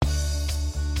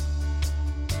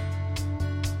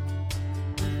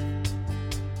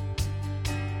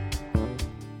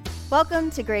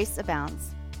Welcome to Grace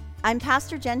Abounds. I'm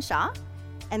Pastor Jen Shaw,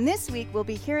 and this week we'll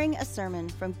be hearing a sermon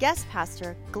from guest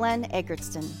pastor Glenn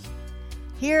Eggertson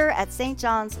here at St.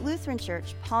 John's Lutheran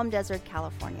Church, Palm Desert,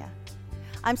 California.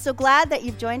 I'm so glad that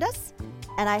you've joined us,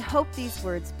 and I hope these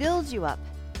words build you up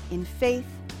in faith,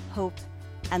 hope,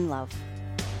 and love.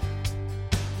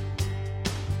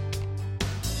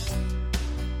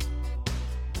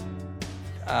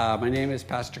 My name is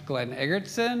Pastor Glenn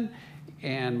Eggertson,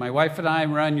 and my wife and I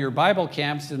run your Bible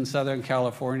camps in Southern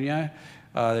California.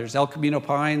 There's El Camino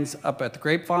Pines up at the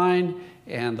Grapevine,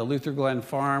 and the Luther Glen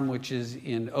Farm, which is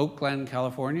in Oak Glen,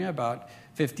 California, about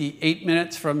 58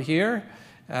 minutes from here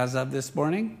as of this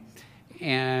morning.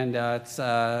 And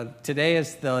today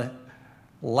is the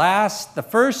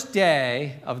first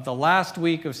day of the last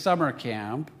week of summer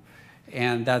camp,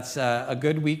 and that's a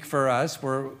good week for us.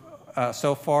 We're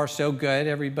so far, so good.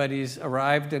 Everybody's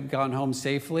arrived and gone home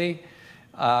safely.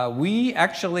 We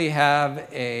actually have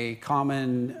a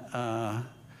common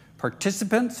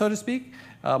participant, so to speak.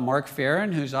 Mark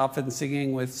Farron, who's often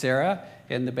singing with Sarah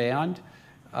in the band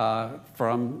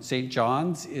from St.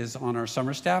 John's, is on our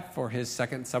summer staff for his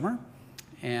second summer.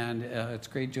 And it's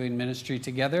great doing ministry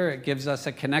together. It gives us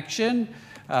a connection.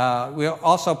 We're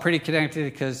also pretty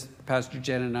connected because Pastor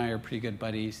Jen and I are pretty good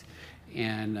buddies.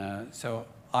 And so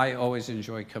I always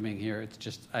enjoy coming here. It's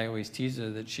just, I always tease her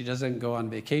that she doesn't go on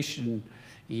vacation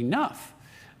enough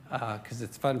because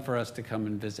it's fun for us to come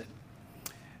and visit.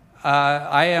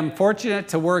 I am fortunate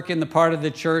to work in the part of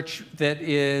the church that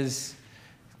is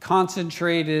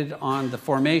concentrated on the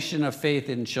formation of faith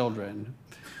in children.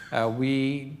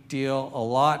 We deal a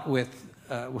lot with,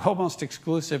 almost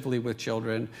exclusively with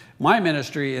children. My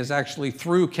ministry is actually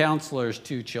through counselors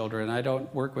to children. I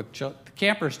don't work with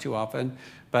campers too often,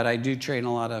 but I do train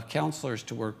a lot of counselors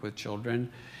to work with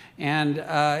children. And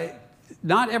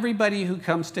not everybody who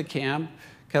comes to camp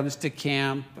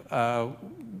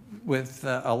with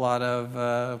a lot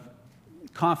of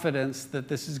confidence that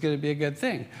this is going to be a good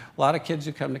thing. A lot of kids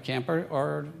who come to camp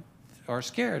are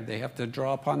scared. They have to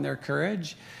draw upon their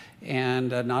courage, and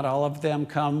not all of them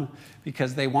come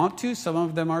because they want to. Some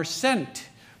of them are sent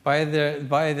by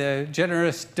the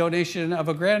generous donation of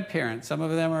a grandparent. Some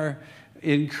of them are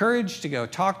encouraged to go,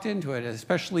 talked into it,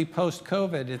 especially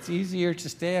post-COVID. It's easier to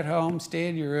stay at home, stay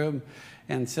in your room,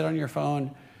 and sit on your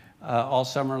phone all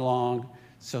summer long.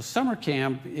 So summer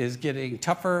camp is getting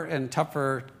tougher and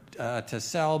tougher to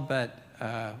sell, but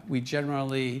we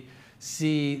generally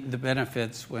see the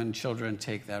benefits when children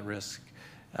take that risk,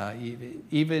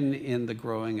 even in the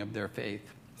growing of their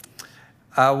faith.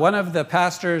 One of the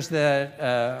pastors that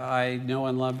I know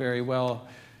and love very well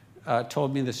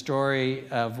told me the story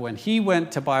of when he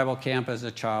went to Bible camp as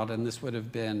a child, and this would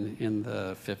have been in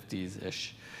the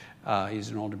 50s-ish. He's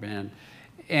an older man.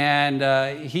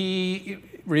 And he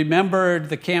remembered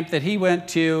the camp that he went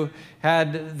to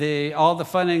had all the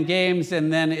fun and games,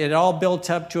 and then it all built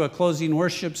up to a closing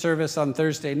worship service on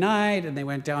Thursday night, and they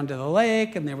went down to the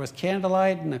lake, and there was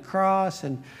candlelight and a cross,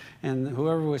 and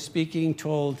whoever was speaking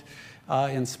told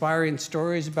inspiring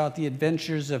stories about the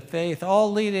adventures of faith,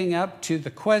 all leading up to the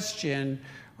question,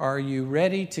 are you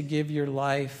ready to give your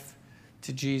life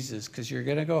to Jesus? Because you're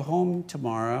going to go home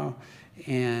tomorrow,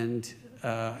 and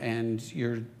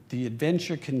the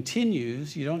adventure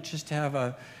continues. You don't just have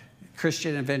a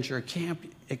Christian adventure camp.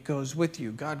 It goes with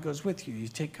you. God goes with you. You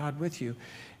take God with you.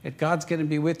 God's going to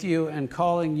be with you and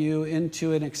calling you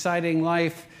into an exciting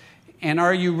life. And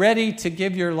are you ready to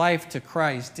give your life to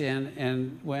Christ?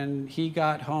 And when he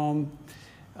got home,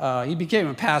 he became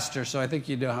a pastor, so I think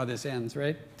you know how this ends,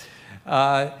 right?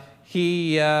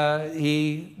 He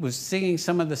was singing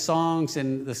some of the songs,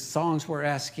 and the songs were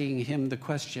asking him the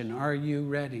question, are you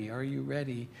ready? Are you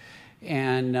ready?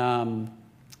 And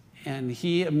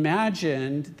he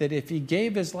imagined that if he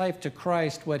gave his life to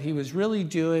Christ, what he was really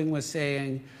doing was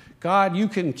saying, God, you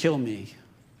can kill me.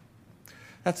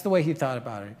 That's the way he thought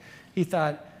about it. He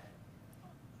thought,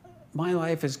 my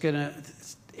life is going to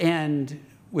end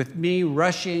with me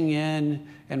rushing in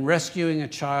and rescuing a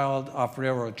child off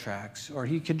railroad tracks. Or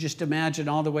he could just imagine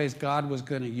all the ways God was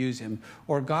going to use him.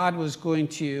 Or God was going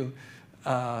to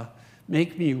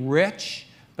make me rich,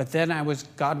 but then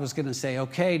God was going to say,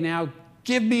 okay, now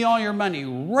give me all your money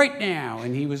right now.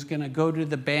 And he was going to go to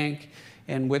the bank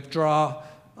and withdraw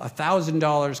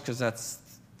 $1,000, because that's,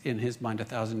 in his mind,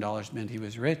 $1,000 meant he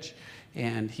was rich.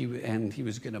 And he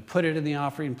was going to put it in the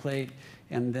offering plate,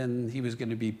 and then he was going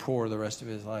to be poor the rest of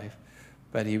his life.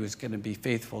 But he was going to be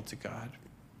faithful to God.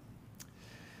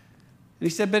 And he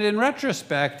said, but in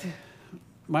retrospect,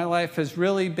 my life has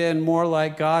really been more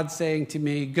like God saying to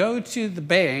me, go to the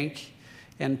bank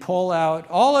and pull out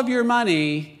all of your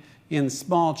money in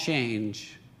small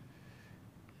change.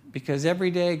 Because every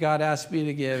day God asked me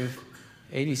to give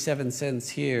 87 cents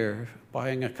here,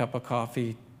 buying a cup of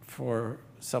coffee for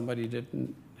somebody who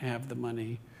didn't have the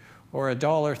money, or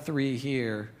 $1.03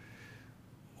 here,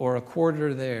 or a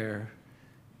quarter there.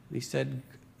 And he said,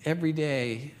 every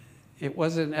day, it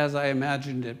wasn't as I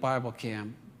imagined at Bible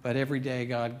camp, but every day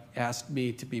God asked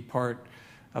me to be part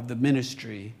of the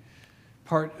ministry,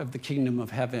 part of the kingdom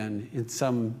of heaven in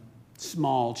some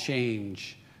small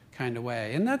change kind of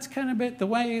way. And that's kind of the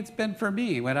way it's been for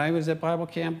me. When I was at Bible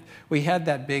camp, we had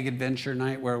that big adventure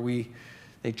night where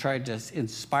they tried to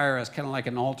inspire us, kind of like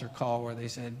an altar call where they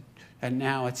said, and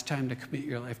now it's time to commit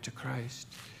your life to Christ.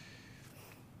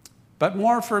 But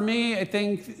more for me, I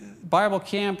think Bible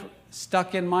camp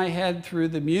stuck in my head through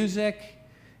the music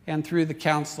and through the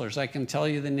counselors. I can tell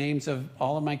you the names of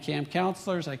all of my camp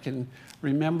counselors. I can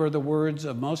remember the words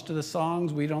of most of the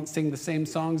songs. We don't sing the same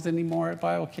songs anymore at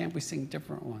Bible camp. We sing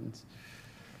different ones.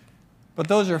 But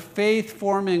those are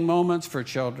faith-forming moments for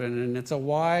children, and it's a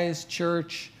wise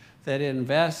church that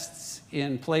invests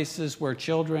in places where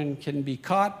children can be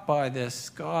caught by this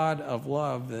God of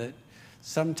love that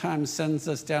sometimes sends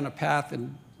us down a path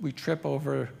and we trip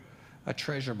over a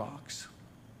treasure box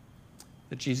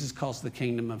that Jesus calls the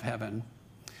kingdom of heaven.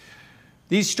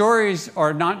 These stories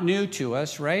are not new to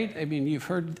us, right? I mean, you've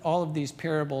heard all of these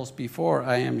parables before,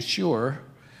 I am sure,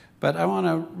 but I want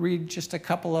to read just a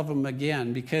couple of them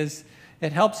again because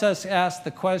it helps us ask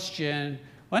the question,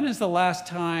 when is the last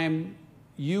time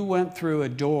you went through a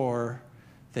door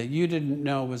that you didn't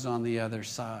know was on the other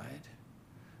side?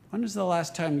 When is the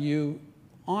last time you,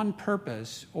 on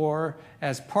purpose or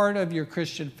as part of your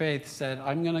Christian faith, said,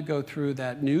 I'm going to go through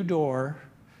that new door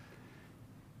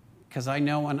because I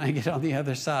know when I get on the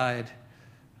other side,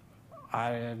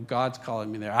 God's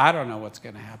calling me there. I don't know what's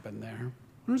going to happen there.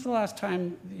 When was the last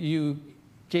time you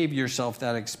gave yourself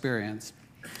that experience?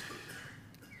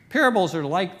 Parables are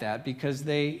like that because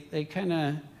they kind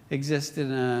of exist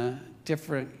in a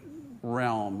different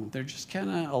realm. They're just kind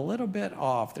of a little bit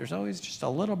off. There's always just a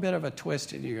little bit of a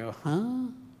twist, and you go,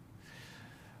 huh?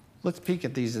 Let's peek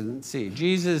at these and see.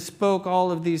 Jesus spoke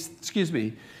all of these,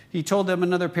 he told them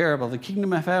another parable. The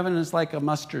kingdom of heaven is like a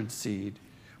mustard seed,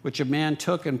 which a man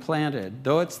took and planted.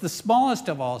 Though it's the smallest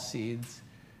of all seeds,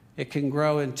 it can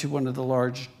grow into one of the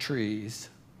large trees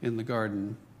in the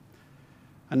garden.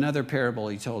 Another parable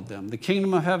he told them. The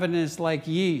kingdom of heaven is like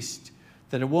yeast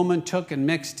that a woman took and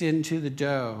mixed into the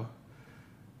dough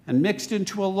and mixed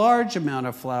into a large amount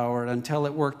of flour until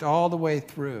it worked all the way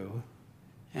through,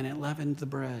 and it leavened the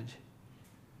bread.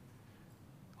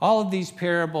 All of these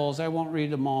parables, I won't read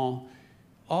them all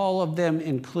of them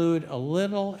include a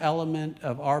little element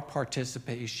of our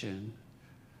participation.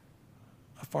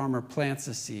 A farmer plants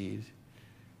a seed.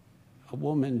 A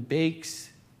woman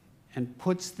bakes and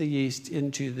puts the yeast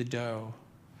into the dough.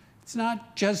 It's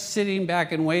not just sitting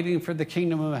back and waiting for the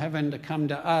kingdom of heaven to come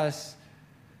to us,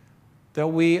 though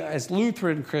we as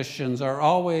Lutheran Christians are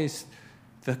always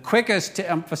the quickest to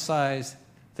emphasize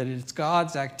that it's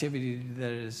God's activity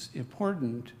that is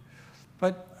important.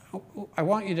 But I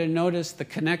want you to notice the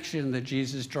connection that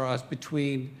Jesus draws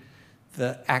between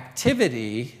the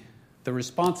activity, the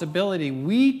responsibility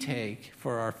we take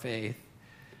for our faith,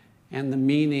 and the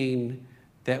meaning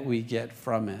that we get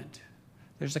from it.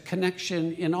 There's a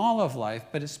connection in all of life,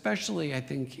 but especially, I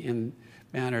think, in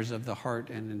matters of the heart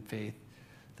and in faith,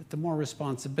 that the more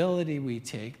responsibility we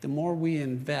take, the more we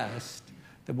invest,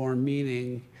 the more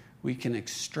meaning we can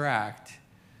extract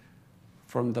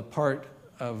from the part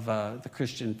of the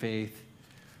Christian faith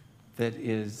that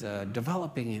is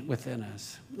developing it within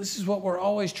us. This is what we're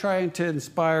always trying to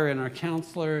inspire in our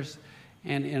counselors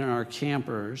and in our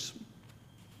campers.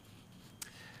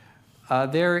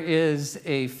 There is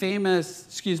a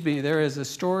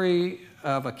story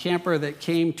of a camper that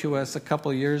came to us a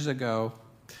couple years ago.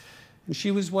 And she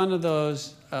was one of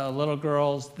those little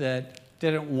girls that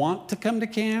didn't want to come to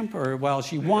camp,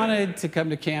 she wanted to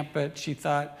come to camp, but she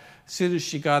thought as soon as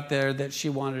she got there that she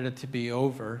wanted it to be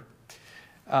over.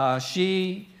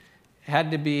 She had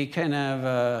to be kind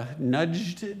of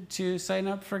nudged to sign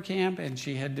up for camp, and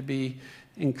she had to be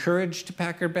encouraged to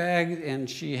pack her bag, and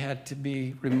she had to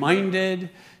be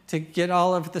reminded to get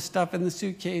all of the stuff in the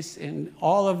suitcase, and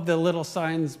all of the little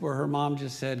signs where her mom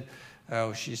just said,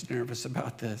 oh, she's nervous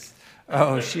about this.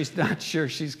 Oh, she's not sure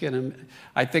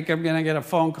I think I'm going to get a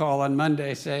phone call on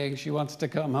Monday saying she wants to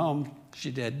come home.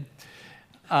 She did.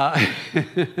 But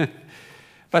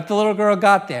the little girl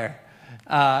got there,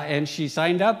 and she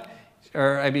signed up,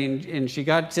 and she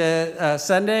got to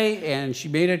Sunday, and she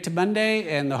made it to Monday,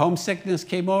 and the homesickness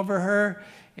came over her,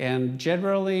 And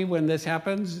generally, when this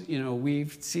happens,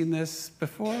 we've seen this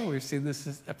before. We've seen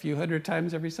this a few hundred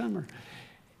times every summer.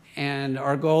 And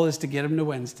our goal is to get them to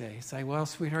Wednesday. It's like, well,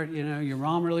 sweetheart, your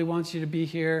mom really wants you to be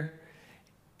here.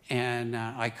 And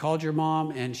I called your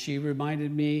mom, and she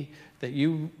reminded me that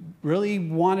you really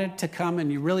wanted to come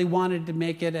and you really wanted to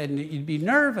make it, and you'd be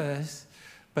nervous,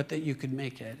 but that you could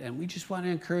make it. And we just want to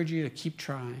encourage you to keep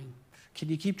trying. Can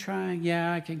you keep trying?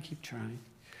 Yeah, I can keep trying.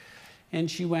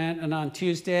 And she went, and on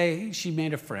Tuesday, she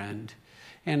made a friend.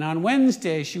 And on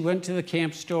Wednesday, she went to the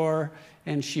camp store,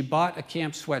 and she bought a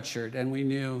camp sweatshirt. And we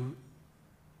knew,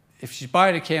 if she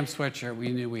bought a camp sweatshirt, we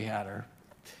knew we had her.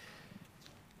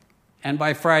 And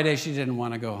by Friday, she didn't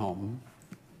want to go home.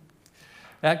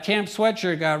 That camp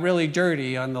sweatshirt got really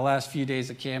dirty on the last few days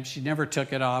of camp. She never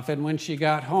took it off. And when she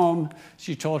got home,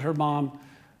 she told her mom,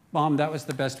 "Mom, that was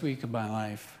the best week of my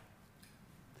life.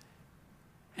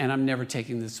 And I'm never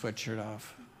taking this sweatshirt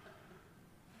off."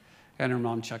 And her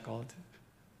mom chuckled.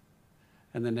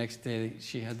 And the next day,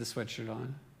 she had the sweatshirt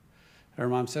on. Her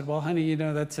mom said, "Well, honey,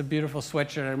 that's a beautiful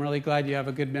sweatshirt. I'm really glad you have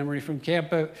a good memory from camp,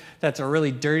 but that's a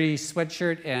really dirty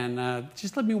sweatshirt, and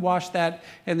just let me wash that,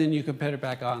 and then you can put it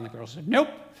back on." The girl said, "Nope,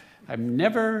 I'm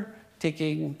never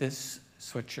taking this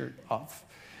sweatshirt off."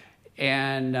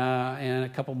 And a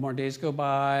couple more days go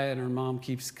by, and her mom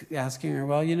keeps asking her,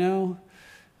 "Well,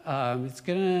 it's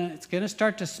gonna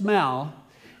start to smell,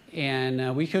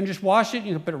 and we can just wash it.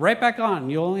 You can put it right back on.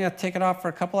 You only have to take it off for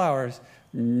a couple hours."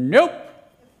 "Nope,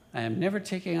 I am never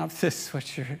taking off this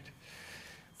sweatshirt."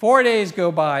 4 days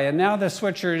go by, and now the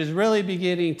sweatshirt is really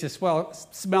beginning to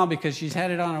smell because she's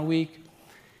had it on a week.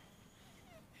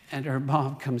 And her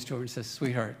mom comes to her and says,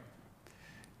 "Sweetheart,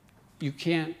 you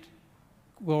can't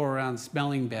go around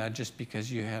smelling bad just because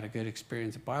you had a good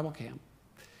experience at Bible camp."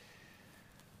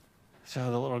 So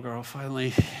the little girl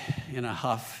finally, in a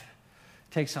huff,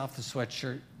 takes off the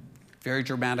sweatshirt, very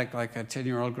dramatic, like a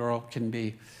 10-year-old girl can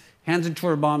be, hands it to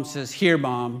her mom, says, "Here,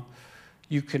 Mom,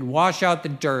 you can wash out the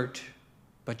dirt,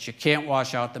 but you can't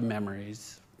wash out the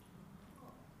memories."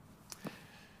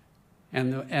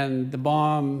 And the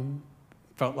mom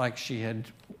felt like she had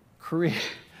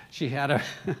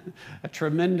a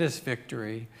tremendous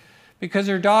victory because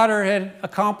her daughter had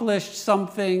accomplished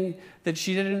something that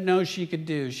she didn't know she could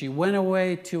do. She went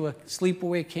away to a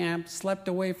sleepaway camp, slept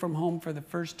away from home for the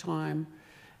first time,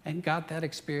 and got that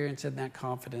experience and that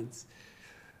confidence.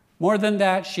 More than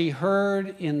that, she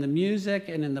heard in the music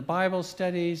and in the Bible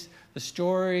studies the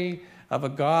story of a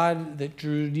God that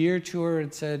drew near to her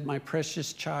and said, "My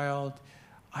precious child,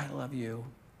 I love you."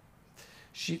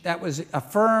 That was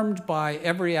affirmed by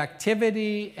every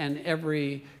activity and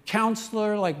every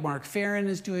counselor, like Mark Farron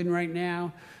is doing right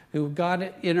now, who got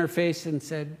it in her face and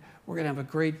said, "We're going to have a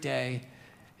great day,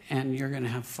 and you're going to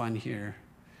have fun here."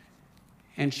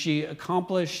 And she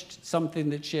accomplished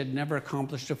something that she had never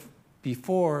accomplished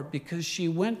before because she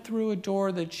went through a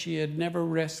door that she had never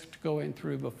risked going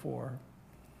through before.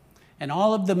 And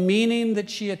all of the meaning that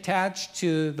she attached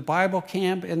to the Bible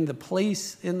camp and the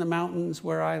place in the mountains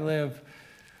where I live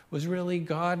was really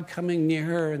God coming near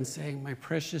her and saying, "My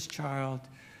precious child,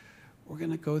 we're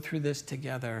going to go through this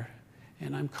together.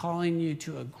 And I'm calling you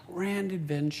to a grand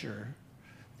adventure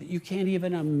that you can't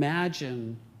even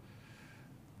imagine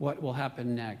what will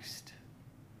happen next."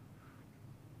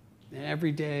 And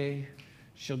every day,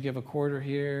 she'll give a quarter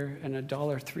here and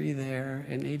 $1.03 there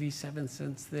and 87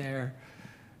 cents there.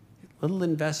 Little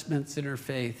investments in her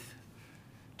faith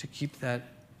to keep that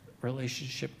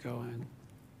relationship going.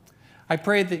 I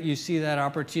pray that you see that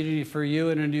opportunity for you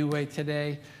in a new way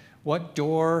today. What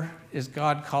door is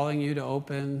God calling you to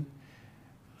open?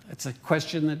 It's a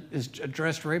question that is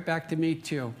addressed right back to me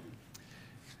too.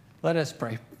 Let us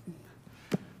pray.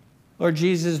 Lord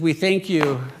Jesus, we thank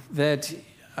you that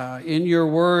in your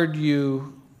word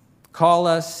you call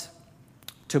us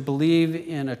to believe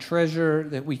in a treasure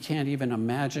that we can't even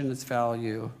imagine its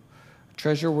value, a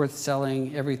treasure worth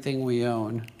selling everything we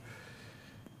own.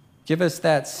 Give us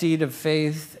that seed of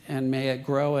faith, and may it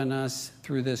grow in us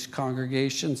through this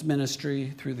congregation's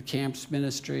ministry, through the camp's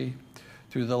ministry,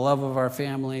 through the love of our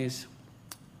families.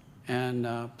 And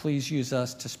please use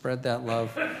us to spread that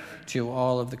love to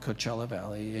all of the Coachella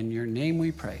Valley. In your name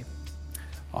we pray.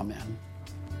 Amen.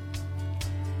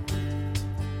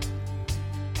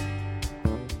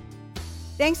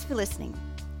 Thanks for listening.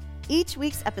 Each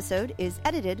week's episode is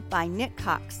edited by Nick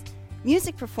Cox.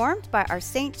 Music performed by our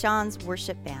St. John's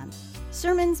Worship Band.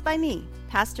 Sermons by me,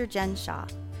 Pastor Jen Shaw.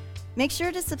 Make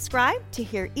sure to subscribe to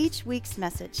hear each week's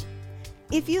message.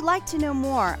 If you'd like to know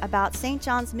more about St.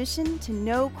 John's mission to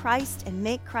know Christ and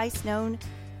make Christ known,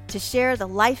 to share the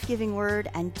life-giving word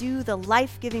and do the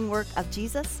life-giving work of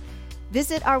Jesus,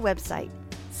 Visit our website,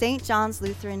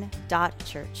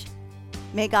 stjohnslutheran.church.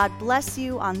 May God bless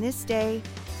you on this day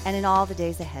and in all the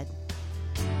days ahead.